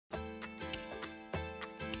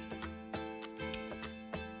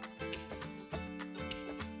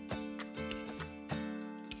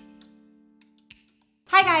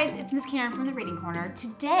Hi guys, it's Miss Karen from the Reading Corner.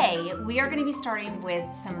 Today we are going to be starting with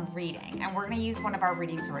some reading, and we're going to use one of our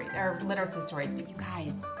reading stories, or literacy stories. But you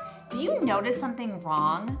guys, do you notice something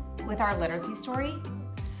wrong with our literacy story?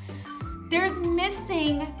 There's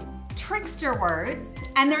missing trickster words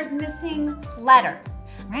and there's missing letters.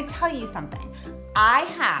 I'm going to tell you something. I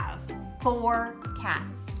have 4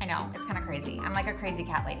 cats. I know, it's kind of crazy. I'm like a crazy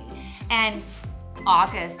cat lady. And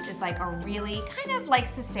August is like a really kind of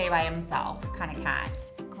likes to stay by himself kind of cat.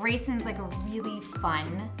 Grayson's like a really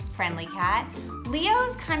fun, friendly cat.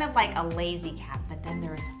 Leo's kind of like a lazy cat, but then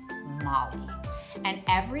there's Molly. And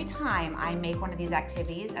every time I make one of these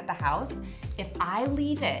activities at the house, if I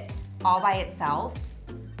leave it all by itself,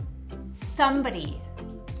 somebody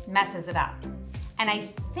messes it up. And I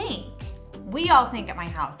think, we all think at my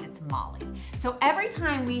house it's Molly. So every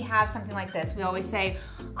time we have something like this, we always say,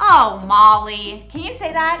 "Oh, Molly." Can you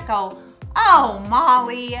say that? Go, "Oh,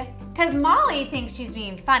 Molly." Because Molly thinks she's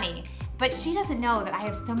being funny, but she doesn't know that I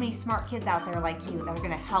have so many smart kids out there like you that are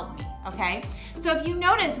gonna help me, okay? So if you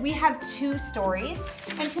notice, we have 2 stories,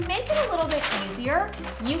 and to make it a little bit easier,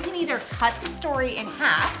 you can either cut the story in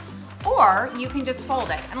half, or you can just fold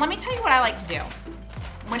it. And let me tell you what I like to do.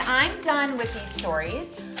 When I'm done with these stories,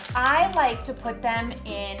 I like to put them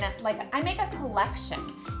in, I make a collection.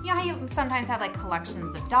 You know how you sometimes have like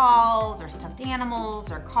collections of dolls or stuffed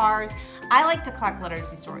animals or cars? I like to collect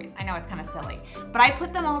literacy stories. I know it's kind of silly, but I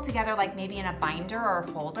put them all together like maybe in a binder or a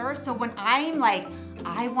folder. So when I'm like,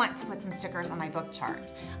 I want to put some stickers on my book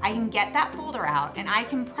chart, I can get that folder out and I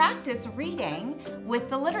can practice reading with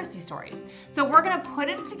the literacy stories. So we're gonna put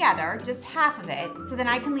it together, just half of it, so then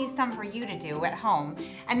I can leave some for you to do at home.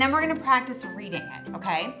 And then we're gonna practice reading it,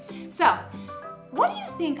 okay? So, what do you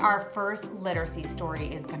think our first literacy story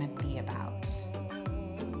is gonna be about?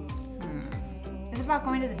 Is it about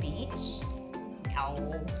going to the beach? No,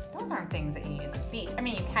 those aren't things that you use at the beach. I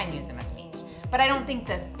mean, you can use them at the beach, but I don't think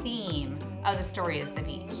the theme of the story is the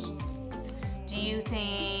beach. Do you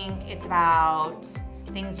think it's about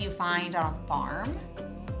things you find on a farm?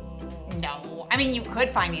 No, I mean, you could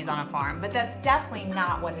find these on a farm, but that's definitely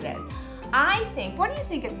not what it is. What do you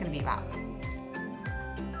think it's gonna be about?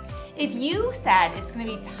 If you said it's gonna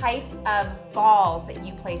be types of balls that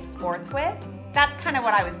you play sports with, that's kind of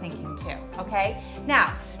what I was thinking too, okay?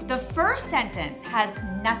 Now, the first sentence has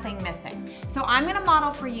nothing missing. So I'm gonna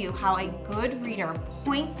model for you how a good reader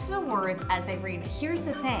points to the words as they read. But here's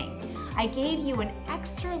the thing, I gave you an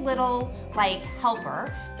extra little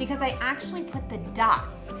helper because I actually put the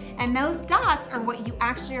dots. And those dots are what you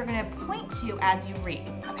actually are gonna point to as you read.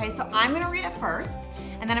 Okay, so I'm gonna read it first,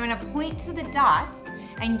 and then I'm gonna point to the dots,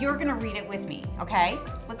 and you're gonna read it with me, okay?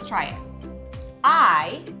 Let's try it.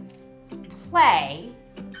 I play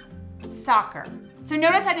soccer. So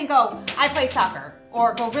notice I didn't go, I play soccer,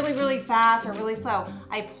 or go really, really fast or really slow.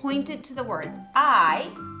 I pointed to the words. I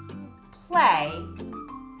play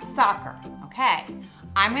soccer, okay?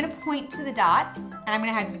 I'm gonna point to the dots, and I'm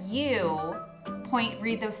gonna have you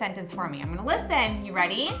read those sentences for me. I'm gonna listen, you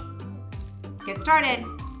ready? Get started.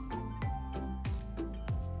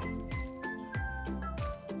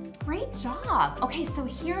 Great job. Okay, so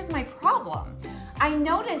here's my problem. I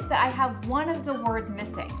noticed that I have one of the words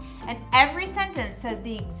missing, and every sentence says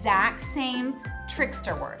the exact same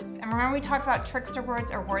trickster words. And remember we talked about trickster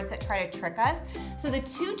words are words that try to trick us? So the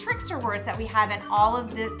 2 trickster words that we have in all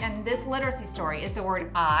of this, and this literacy story, is the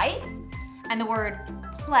word I and the word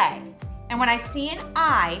play. And when I see an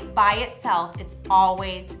I by itself, it's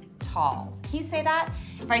always tall. Can you say that?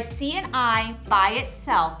 If I see an I by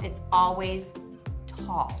itself, it's always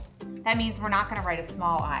tall. That means we're not gonna write a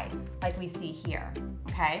small I like we see here,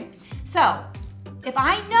 okay? So, if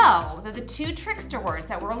I know that the 2 trickster words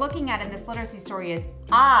that we're looking at in this literacy story is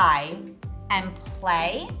I and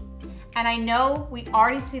play, and I know we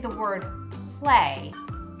already see the word play,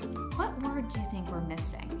 what word do you think we're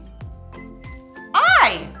missing?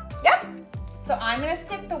 I, yep. So I'm gonna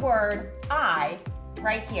stick the word I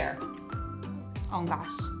right here. Oh gosh.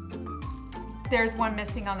 There's one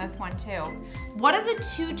missing on this one too. What are the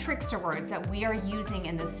 2 trickster words that we are using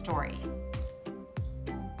in this story?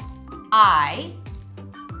 I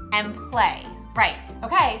and play. Right,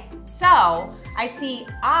 okay. So I see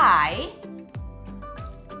I.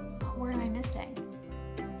 What word am I missing?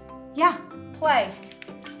 Yeah, play.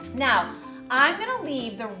 Now, I'm gonna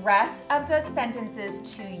leave the rest of the sentences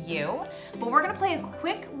to you, but we're gonna play a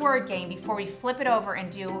quick word game before we flip it over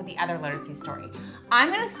and do the other literacy story.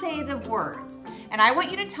 I'm gonna say the words, and I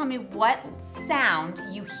want you to tell me what sound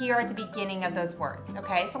you hear at the beginning of those words,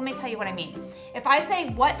 okay? So let me tell you what I mean. If I say,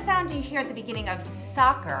 what sound do you hear at the beginning of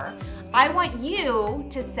soccer, I want you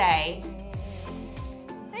to say,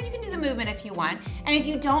 and you can do the movement if you want. And if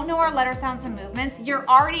you don't know our letter sounds and movements, you're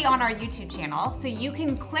already on our YouTube channel. So you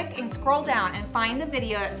can click and scroll down and find the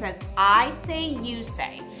video that says, I say, you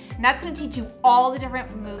say. And that's gonna teach you all the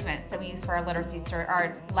different movements that we use for our literacy,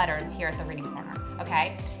 our letters here at the Reading Corner,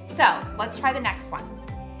 okay? So let's try the next one.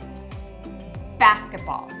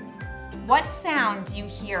 Basketball. What sound do you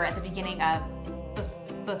hear at the beginning of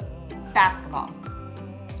basketball?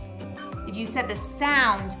 If you said the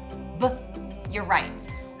sound B, you're right.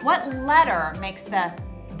 What letter makes the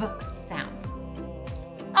B sound?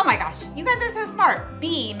 Oh my gosh, you guys are so smart.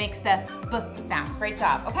 B makes the B sound. Great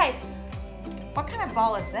job. Okay, what kind of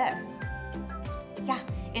ball is this? Yeah,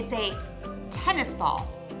 it's a tennis ball.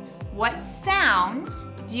 What sound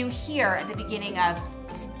do you hear at the beginning of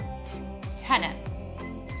tennis?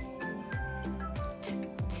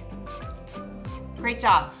 Great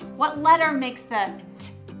job. What letter makes the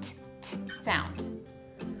t sound?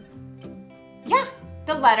 Yeah,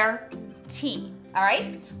 the letter T, all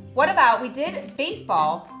right? What about, we did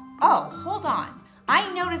baseball. Oh, hold on.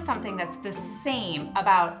 I noticed something that's the same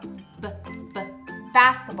about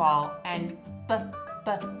basketball and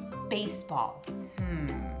baseball.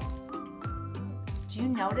 Do you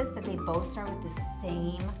notice that they both start with the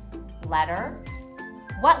same letter?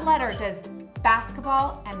 What letter does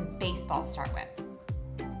basketball and baseball start with?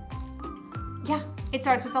 Yeah, it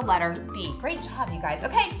starts with the letter B. Great job, you guys.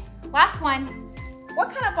 Okay, last one.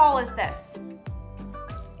 What kind of ball is this?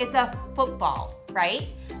 It's a football, right?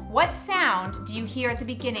 What sound do you hear at the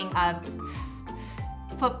beginning of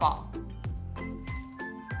football?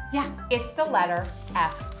 Yeah, it's the letter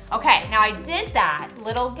F. Okay, now I did that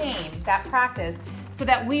little game, that practice, so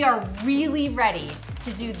that we are really ready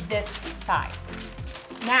to do this side.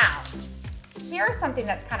 Now, here's something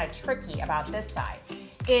that's kind of tricky about this side,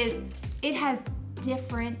 is it has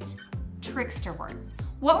different trickster words.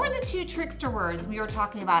 What were the two trickster words we were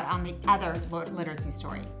talking about on the other literacy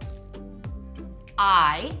story?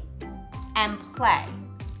 I and play.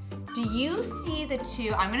 Do you see the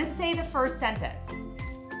two? I'm gonna say the first sentence.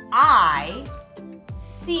 I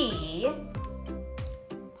see,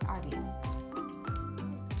 what are these?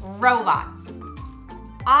 Robots.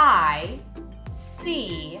 I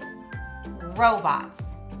see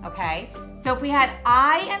robots, okay? So if we had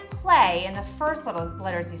I and play in the first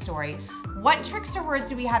literacy story, what trickster words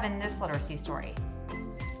do we have in this literacy story?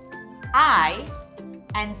 I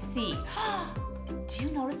and see. Do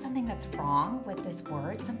you notice something that's wrong with this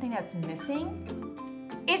word? Something that's missing?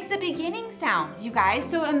 It's the beginning sound, you guys.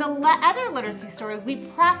 So in the other literacy story, we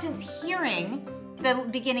practice hearing the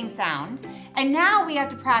beginning sound, and now we have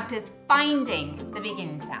to practice finding the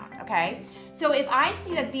beginning sound, okay? So if I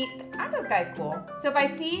see that aren't those guys cool? So if I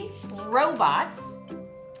see robots,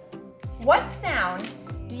 what sound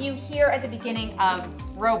do you hear at the beginning of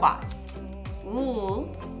robots?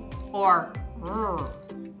 Ooh or rrr?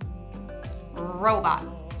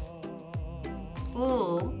 Robots.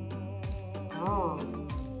 Ooh, rrr.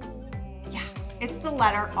 Yeah, it's the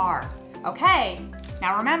letter R. Okay,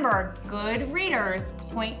 now remember, good readers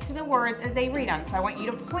point to the words as they read them. So I want you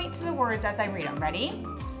to point to the words as I read them. Ready?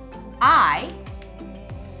 I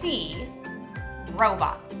see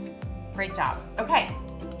robots. Great job. Okay,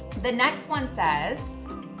 the next one says,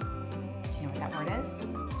 do you know what that word is?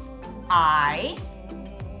 I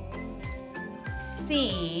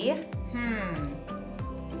see,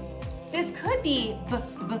 This could be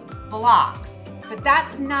blocks, but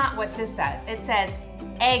that's not what this says. It says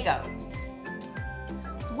Egos.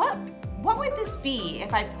 What would this be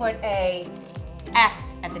if I put a F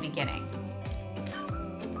at the beginning?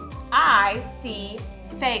 I see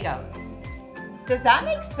Fagos. Does that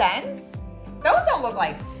make sense? Those don't look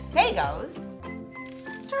like Fagos.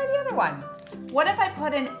 Let's try the other one. What if I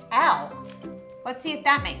put an L? Let's see if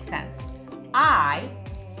that makes sense. I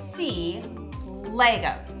see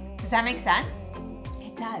Legos. Does that make sense?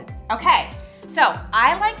 It does. Okay, so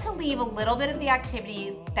I like to leave a little bit of the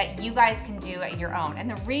activity that you guys can do at your own. And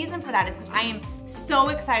the reason for that is because I am so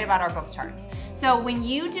excited about our book charts. So when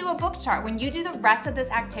you do a book chart, when you do the rest of this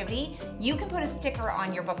activity, you can put a sticker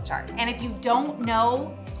on your book chart. And if you don't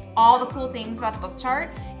know all the cool things about the book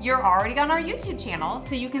chart, you're already on our YouTube channel,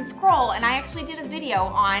 so you can scroll, and I actually did a video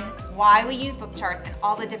on why we use book charts and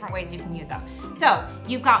all the different ways you can use them. So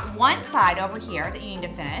you've got one side over here that you need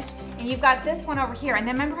to finish, and you've got this one over here. And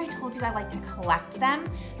then remember I told you I like to collect them?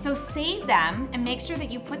 So save them and make sure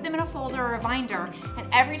that you put them in a folder or a binder, and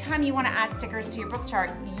every time you want to add stickers to your book chart,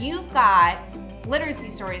 you've got literacy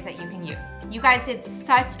stories that you can use. You guys did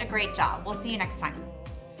such a great job. We'll see you next time.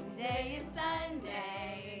 Today is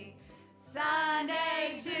Sunday,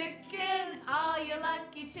 Sunday chicken, all you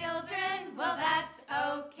lucky children, well that's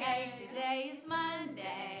okay. Today is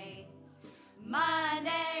Monday,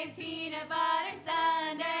 Monday, peanut butter,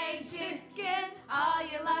 Sunday, chicken. All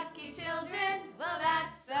you lucky children, well,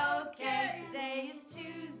 that's okay. Today is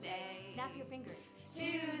Tuesday. Snap your fingers.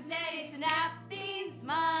 Tuesday, snap beans.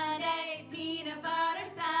 Monday, peanut butter,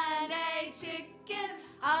 Sunday, chicken.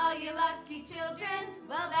 All you lucky children,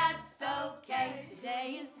 well, that's okay.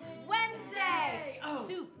 Today is Wednesday.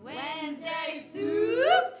 Soup. Wednesday,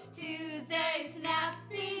 soup. Tuesday, snap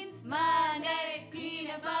beans. Monday,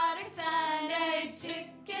 peanut butter, Sunday,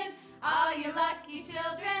 chicken. All you lucky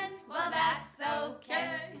children, well, that's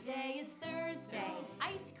okay. Today is Thursday.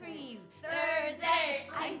 Ice cream. Thursday,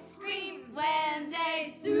 ice cream.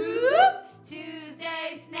 Wednesday, soup.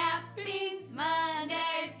 Tuesday, snap beans.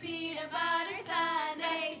 Monday, peanut butter,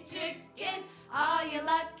 Sunday, chicken. All you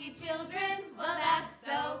lucky children, well,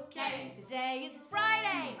 that's okay. Today is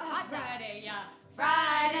Friday. Hot dog. Friday, yeah.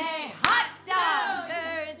 Friday, hot dog.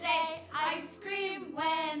 Thursday, ice cream.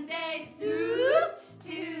 Wednesday, soup.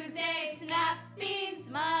 Tuesday, snap beans.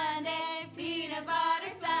 Monday, peanut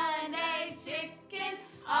butter. Sunday, chicken.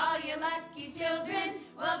 All you lucky children,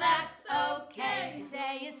 well, that's okay.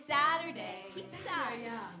 Today is Saturday. Pizza.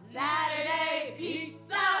 Yeah. Saturday,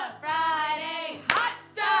 pizza. Friday, hot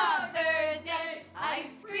dog. Thursday,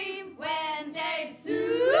 ice cream. Wednesday,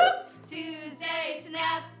 soup. Tuesday,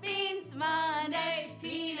 snap beans. Monday,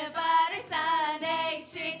 peanut butter. Sunday,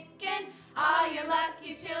 chicken. All you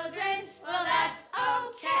lucky children, well, that's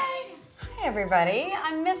okay. Hi everybody,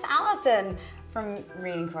 I'm Miss Allison from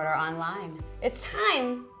Reading Quarter Online. It's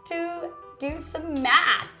time to do some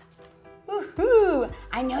math. Woohoo!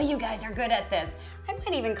 I know you guys are good at this. I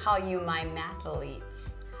might even call you my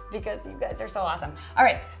mathletes because you guys are so awesome. All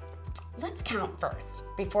right, let's count first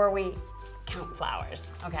before we count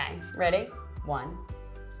flowers. Okay, ready? 1,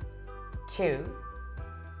 2,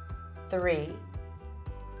 3,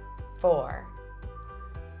 4,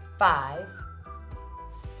 5,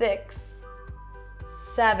 6,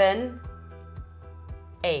 7,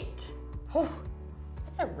 8. Oh,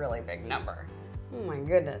 that's a really big number. Oh my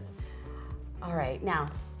goodness. All right, now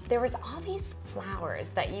there was all these flowers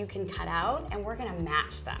that you can cut out and we're gonna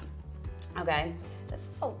match them. Okay, this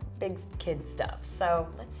is all big kid stuff, so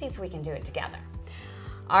let's see if we can do it together.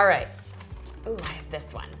 All right, ooh, I have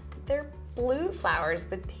this one. They're blue flowers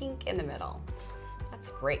with pink in the middle. That's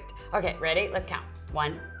great. Okay, ready? Let's count.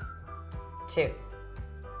 1, 2,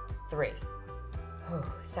 3. Ooh,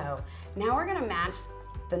 so now we're gonna match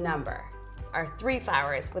the number, our 3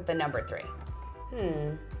 flowers with the number 3.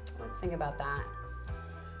 Let's think about that.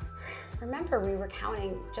 Remember, we were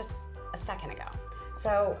counting just a second ago.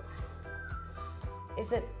 So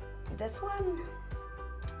is it this one?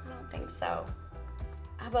 I don't think so.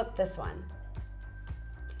 How about this one?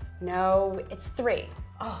 No, it's 3.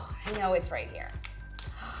 Oh, I know it's right here.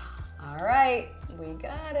 All right, we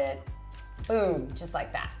got it. Boom, just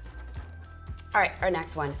like that. All right, our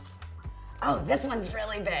next one. Oh, this one's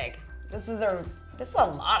really big. This is a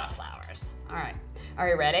lot of flowers. All right, are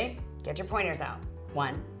you ready? Get your pointers out.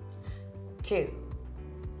 1, 2,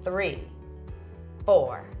 3,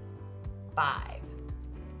 4, 5,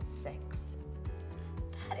 6.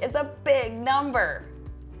 That is a big number.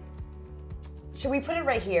 Should we put it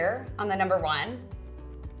right here on the number 1?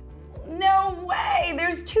 No way,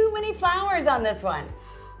 there's too many flowers on this one.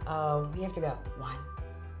 Oh, we have to go 1,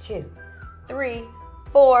 2, 3,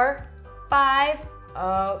 4, 5.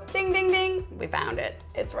 Oh, ding, ding, ding. We found it.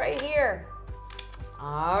 It's right here.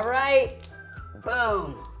 All right,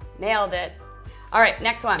 boom, nailed it. All right,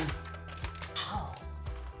 next one. Oh,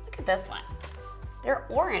 look at this one. They're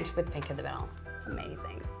orange with pink in the middle. It's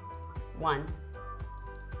amazing. 1,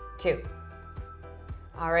 2.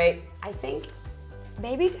 All right, I think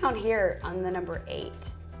maybe down here on the number 8.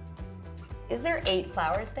 Is there 8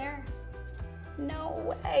 flowers there?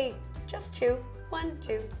 No way, just 2. 1,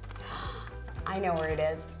 2. I know where it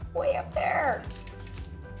is, way up there.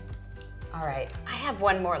 All right, I have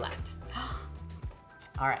one more left.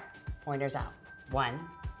 All right, pointers out. 1,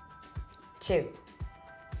 2,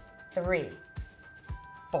 3,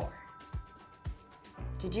 4.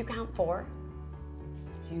 Did you count 4?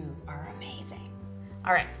 You are amazing.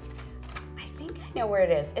 All right, I think I know where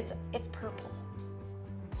it is. It's purple.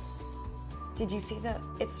 Did you see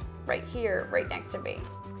it's right here, right next to me.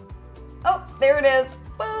 Oh, there it is,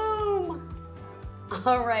 boom.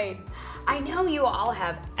 All right, I know you all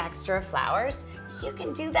have extra flowers. You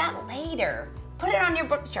can do that later. Put it on your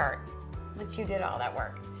book chart once you did all that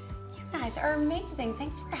work. You guys are amazing.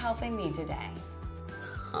 Thanks for helping me today.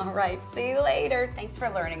 All right, see you later. Thanks for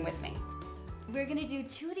learning with me. We're gonna do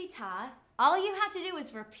Tootie-Ta. All you have to do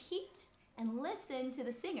is repeat and listen to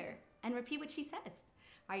the singer and repeat what she says.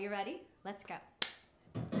 Are you ready? Let's go.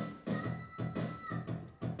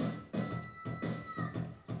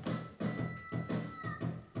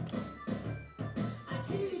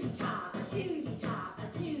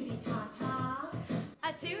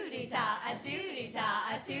 tootie-ta, a tootie-ta,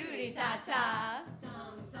 a tootie-ta-ta.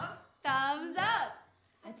 Thumbs up. Thumbs up.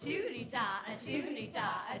 A tootie-ta, a tootie-ta,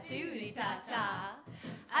 a tootie-ta-ta.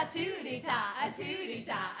 A tootie-ta, a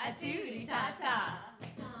tootie-ta, a tootie-ta-ta.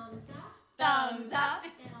 Thumbs up. Thumbs up.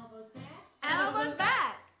 Elbows back. Elbows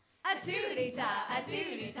back. A tootie-ta, a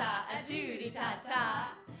tootie-ta, a tootie-ta-ta.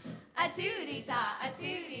 A tootie-ta, a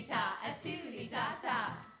tootie-ta, a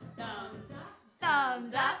tootie-ta-ta. Thumbs up.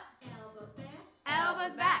 Thumbs up. Elbows back.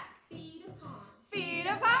 Elbows back. Feet apart. Feet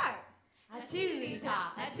apart. A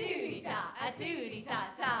tootie-ta, a tootie-ta, a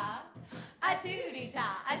tootie-ta-ta. A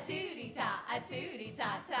tootie-ta, a tootie-ta, a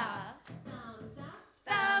tootie-ta-ta. Thumbs up.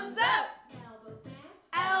 Thumbs up. Elbows back.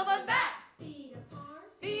 Elbows back. Feet apart.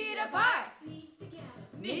 Feet apart. Knees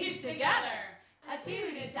together. Knees together. A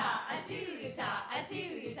tootie-ta, a tootie-ta, a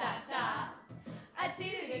tootie-ta-ta. A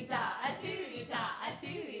tootie-ta, a tootie-ta, a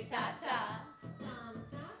tootie-ta-ta.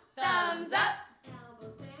 Thumbs up. Thumbs up.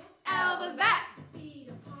 Elbows back. Elbows back. Feet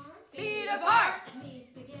apart. Feet apart. Knees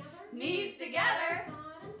together. Knees together.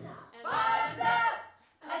 Bottoms up. Bottoms up.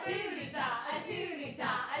 A tootie-ta, a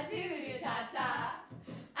tootie-ta, a tootie-ta-ta.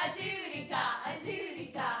 A tootie-ta, a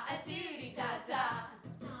tootie-ta, a tootie-ta-ta.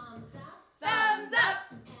 Thumbs up. Thumbs up.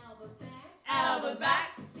 Elbows back. Elbows back.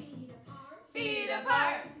 Feet apart. Feet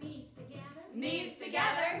apart. Knees together. Knees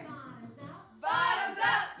together. Bottoms up. Bottoms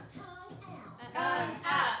up. Tongue out. Tongue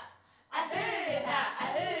out. A hoo-ha, a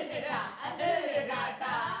hoo-ha, a hoo-ha-ha.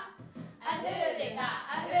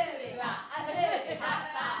 A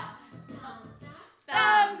hoo-ha, a hoo-ha, a hoo-ha-ha.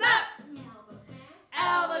 Thumbs up. Elbows back.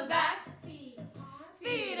 Elbows back. Feet apart.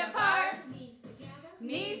 Feet apart. Knees together.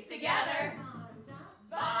 Knees together. Bottoms up.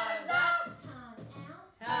 Bottoms up.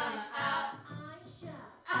 Tongue out. Eyes shut.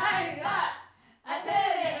 Eyes shut. A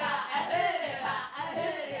hoo-ha, a hoo-ha, a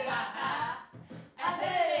hoo-ha-ha. A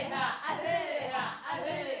hoo-ha, a hoo-ha, a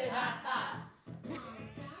hoo-ha-ha.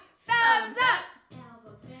 Thumbs up.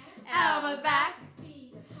 Elbows back. Elbows back.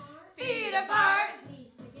 Feet apart. Feet apart.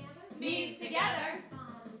 Knees together. Knees together.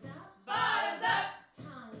 Bottoms up.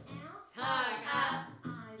 Tongue out. Tongue out.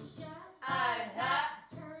 Eyes shut. Eyes shut.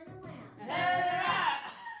 Turn around. Turn around.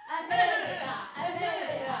 A hoo-ha, a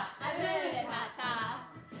hoo-ha, a hoo-ha-ha.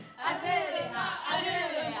 A hoo-ha, a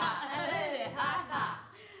hoo-ha, a hoo-ha-ha.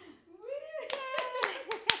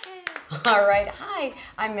 All right, hi,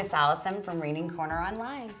 I'm Miss Allison from Reading Corner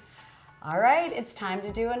Online. All right, it's time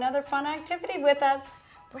to do another fun activity with us.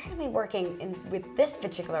 We're gonna be working with this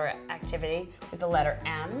particular activity with the letter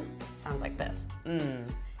M, sounds like this,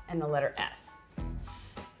 and the letter S,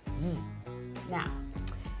 S, Z. Now,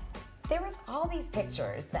 there was all these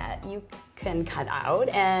pictures that you can cut out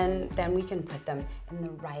and then we can put them in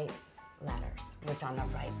the right letters, which on the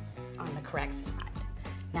correct side.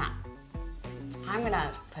 Now, I'm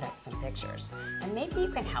gonna put up some pictures and maybe you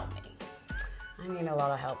can help me. I need a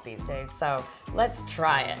lot of help these days, so let's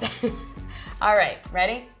try it. All right,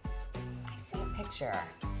 ready? I see a picture.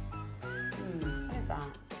 What is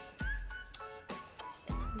that?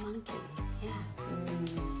 It's a monkey, yeah.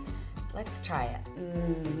 Let's try it.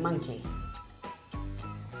 Monkey.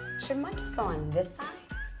 Should monkey go on this side?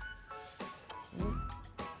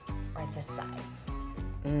 Or this side?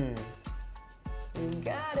 You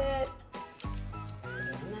got it. Put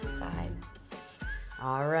it on that side.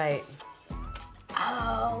 All right.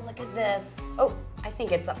 Oh, look at this. Oh, I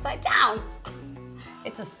think it's upside down.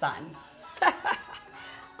 It's a sun.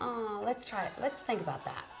 Oh, let's try it. Let's think about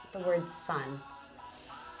that. The word sun.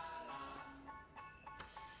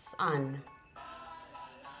 Sun.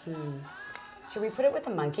 Should we put it with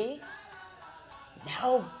a monkey?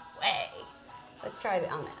 No way. Let's try it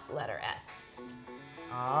on that letter S.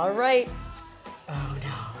 All right. Oh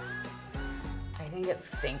no. I think it's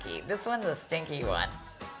stinky. This one's a stinky one.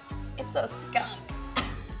 It's a skunk.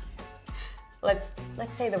 Let's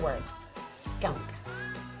say the word skunk.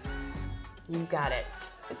 You got it.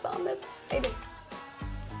 It's on this side.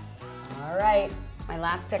 All right, my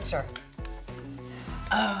last picture.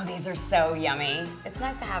 Oh, these are so yummy. It's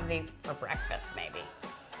nice to have these for breakfast, maybe.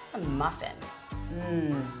 It's a muffin.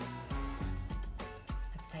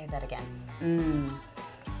 Let's say that again.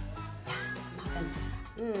 Yeah, it's a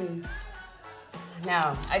muffin.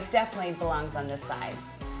 No, it definitely belongs on this side.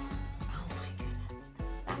 Oh my goodness,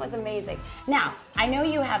 that was amazing. Now, I know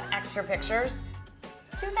you have extra pictures.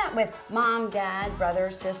 Do that with mom, dad,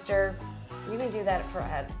 brother, sister. You can do that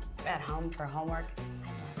at home for homework. I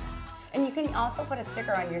love that. And you can also put a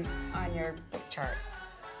sticker on your book chart.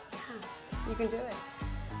 Yeah, you can do it.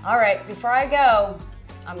 All right, before I go,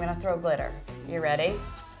 I'm gonna throw glitter. You ready?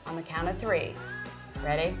 On the count of 3.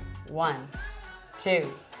 Ready? 1,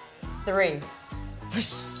 2, 3.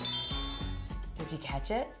 Did you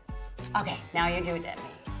catch it? Okay, now you do it at me.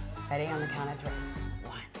 Ready? On the count of 3.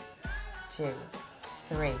 1, 2,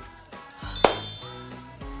 3. I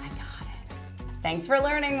got it. Thanks for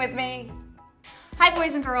learning with me. Hi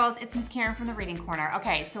boys and girls, it's Miss Karen from the Reading Corner.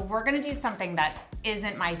 Okay, so we're gonna do something that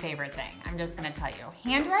isn't my favorite thing. I'm just gonna tell you.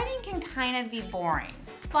 Handwriting can kind of be boring,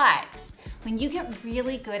 but when you get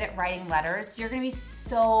really good at writing letters, you're gonna be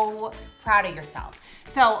so proud of yourself.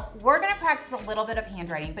 So we're gonna practice a little bit of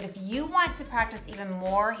handwriting, but if you want to practice even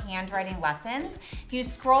more handwriting lessons, if you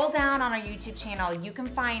scroll down on our YouTube channel, you can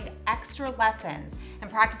find extra lessons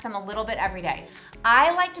and practice them a little bit every day.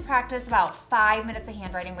 I like to practice about 5 minutes of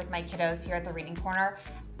handwriting with my kiddos here at the Reading Corner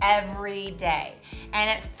every day. And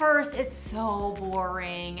at first it's so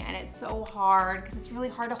boring and it's so hard because it's really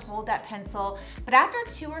hard to hold that pencil. But after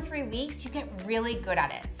 2 or 3 weeks, you get really good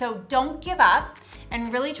at it. So don't give up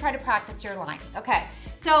and really try to practice your lines. Okay,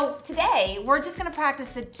 so today we're just gonna practice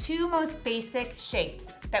the 2 most basic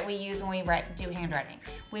shapes that we use when we do handwriting.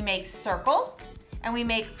 We make circles and we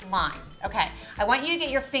make lines. Okay, I want you to get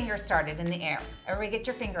your finger started in the air. Everybody get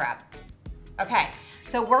your finger up. Okay,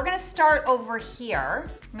 so we're gonna start over here.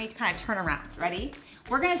 Let me kind of turn around, ready?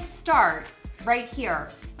 We're gonna start right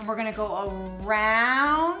here and we're gonna go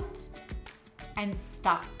around and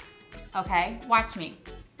stop, okay? Watch me.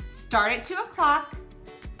 Start at 2 o'clock,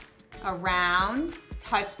 around,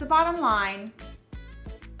 touch the bottom line.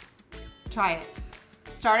 Try it.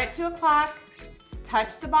 Start at 2 o'clock,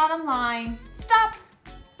 touch the bottom line, stop.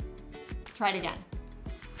 Try it again.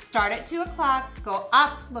 Start at 2 o'clock, go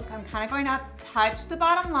up, look, I'm kind of going up, touch the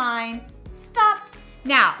bottom line, stop.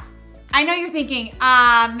 Now, I know you're thinking,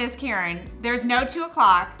 Miss Karen, there's no 2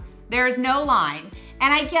 o'clock, there's no line,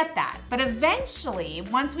 and I get that. But eventually,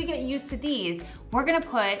 once we get used to these, we're gonna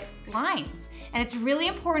put lines. And it's really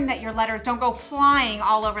important that your letters don't go flying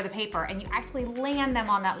all over the paper and you actually land them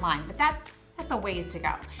on that line, but that's a ways to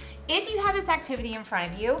go. If you have this activity in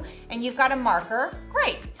front of you and you've got a marker,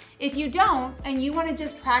 great. If you don't and you want to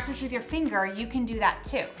just practice with your finger, you can do that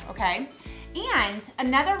too, okay? And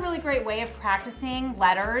another really great way of practicing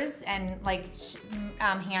letters and like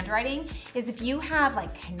handwriting is if you have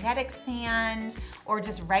like kinetic sand or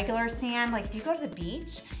just regular sand, like if you go to the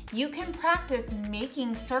beach, you can practice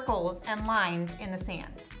making circles and lines in the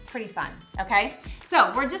sand. It's pretty fun, okay?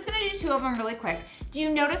 So we're just gonna do 2 of them really quick. Do you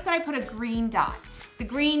notice that I put a green dot? The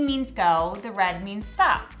green means go, the red means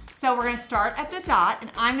stop. So we're gonna start at the dot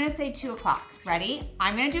and I'm gonna say 2 o'clock. Ready?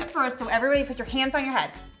 I'm gonna do it first, so everybody put your hands on your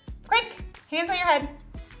head. Quick, hands on your head.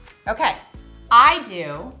 Okay, I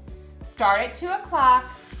do start at 2 o'clock,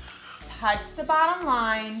 touch the bottom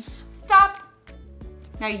line, stop.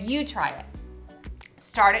 Now you try it.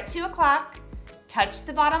 Start at 2 o'clock, touch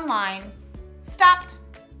the bottom line, stop.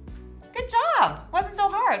 Good job, wasn't so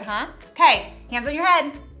hard, huh? Okay, hands on your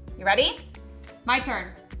head. You ready? My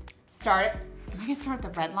turn. Am I gonna start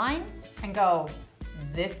at the red line and go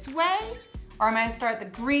this way? Or am I gonna start at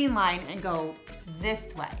the green line and go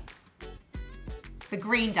this way? The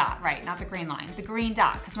green dot, right, not the green line. The green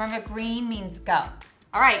dot, because remember green means go.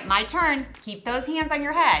 All right, my turn. Keep those hands on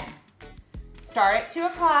your head. Start at 2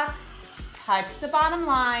 o'clock, touch the bottom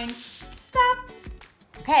line, stop.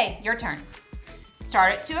 Okay, your turn.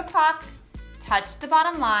 Start at 2 o'clock, touch the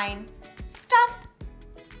bottom line, stop.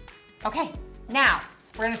 Okay, now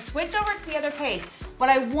we're gonna switch over to the other page. What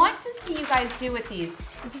I want to see you guys do with these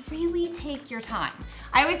is really take your time.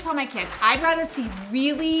 I always tell my kids, I'd rather see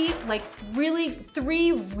really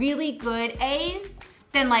 3 really good A's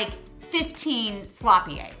than like 15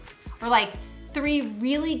 sloppy A's. Or like 3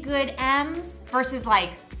 really good M's versus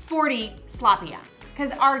like 40 sloppy M's.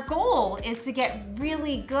 Because our goal is to get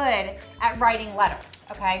really good at writing letters,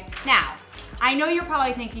 okay? Now, I know you're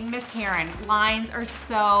probably thinking, Miss Karen, lines are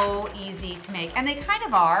so easy to make, and they kind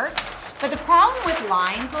of are, but the problem with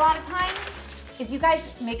lines a lot of times is you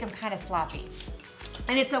guys make them kind of sloppy.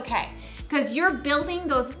 And it's okay, because you're building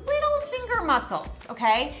those little finger muscles,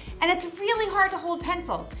 okay? And it's really hard to hold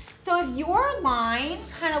pencils. So if your line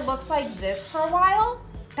kind of looks like this for a while,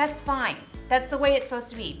 that's fine. That's the way it's supposed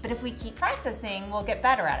to be. But if we keep practicing, we'll get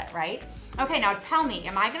better at it, right? Okay, now tell me,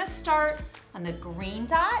 am I gonna start on the green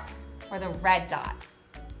dot or the red dot?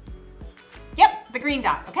 Yep, the green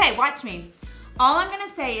dot. Okay, watch me. All I'm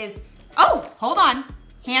gonna say is, oh, hold on.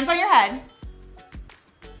 Hands on your head.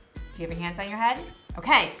 Do you have your hands on your head?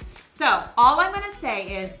 Okay, so all I'm gonna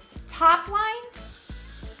say is top line,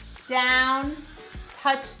 down,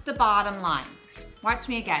 touch the bottom line. Watch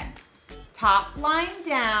me again. Top line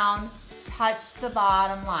down, touch the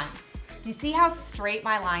bottom line. Do you see how straight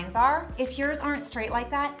my lines are? If yours aren't straight like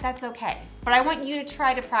that, that's okay. But I want you to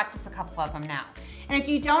try to practice a couple of them now. And if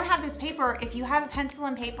you don't have this paper, if you have a pencil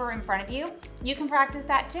and paper in front of you, you can practice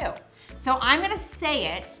that too. So I'm gonna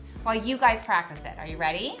say it while you guys practice it. Are you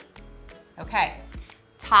ready? Okay.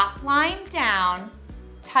 Top line down,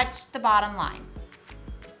 touch the bottom line.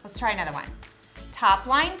 Let's try another one. Top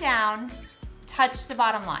line down, touch the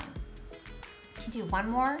bottom line. Can you do one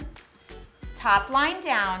more? Top line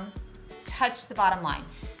down, touch the bottom line.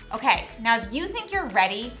 Okay, now if you think you're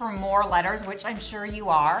ready for more letters, which I'm sure you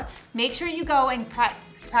are, make sure you go and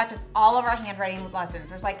practice all of our handwriting lessons.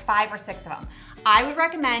 There's like 5 or 6 of them. I would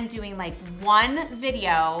recommend doing like one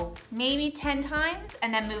video, maybe 10 times,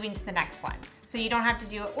 and then moving to the next one. So you don't have to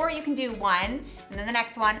do it, or you can do one, and then the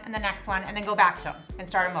next one, and the next one, and then go back to them and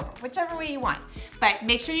start them over, whichever way you want. But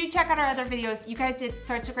make sure you check out our other videos. You guys did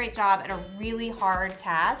such a great job at a really hard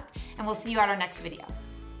task, and we'll see you at our next video.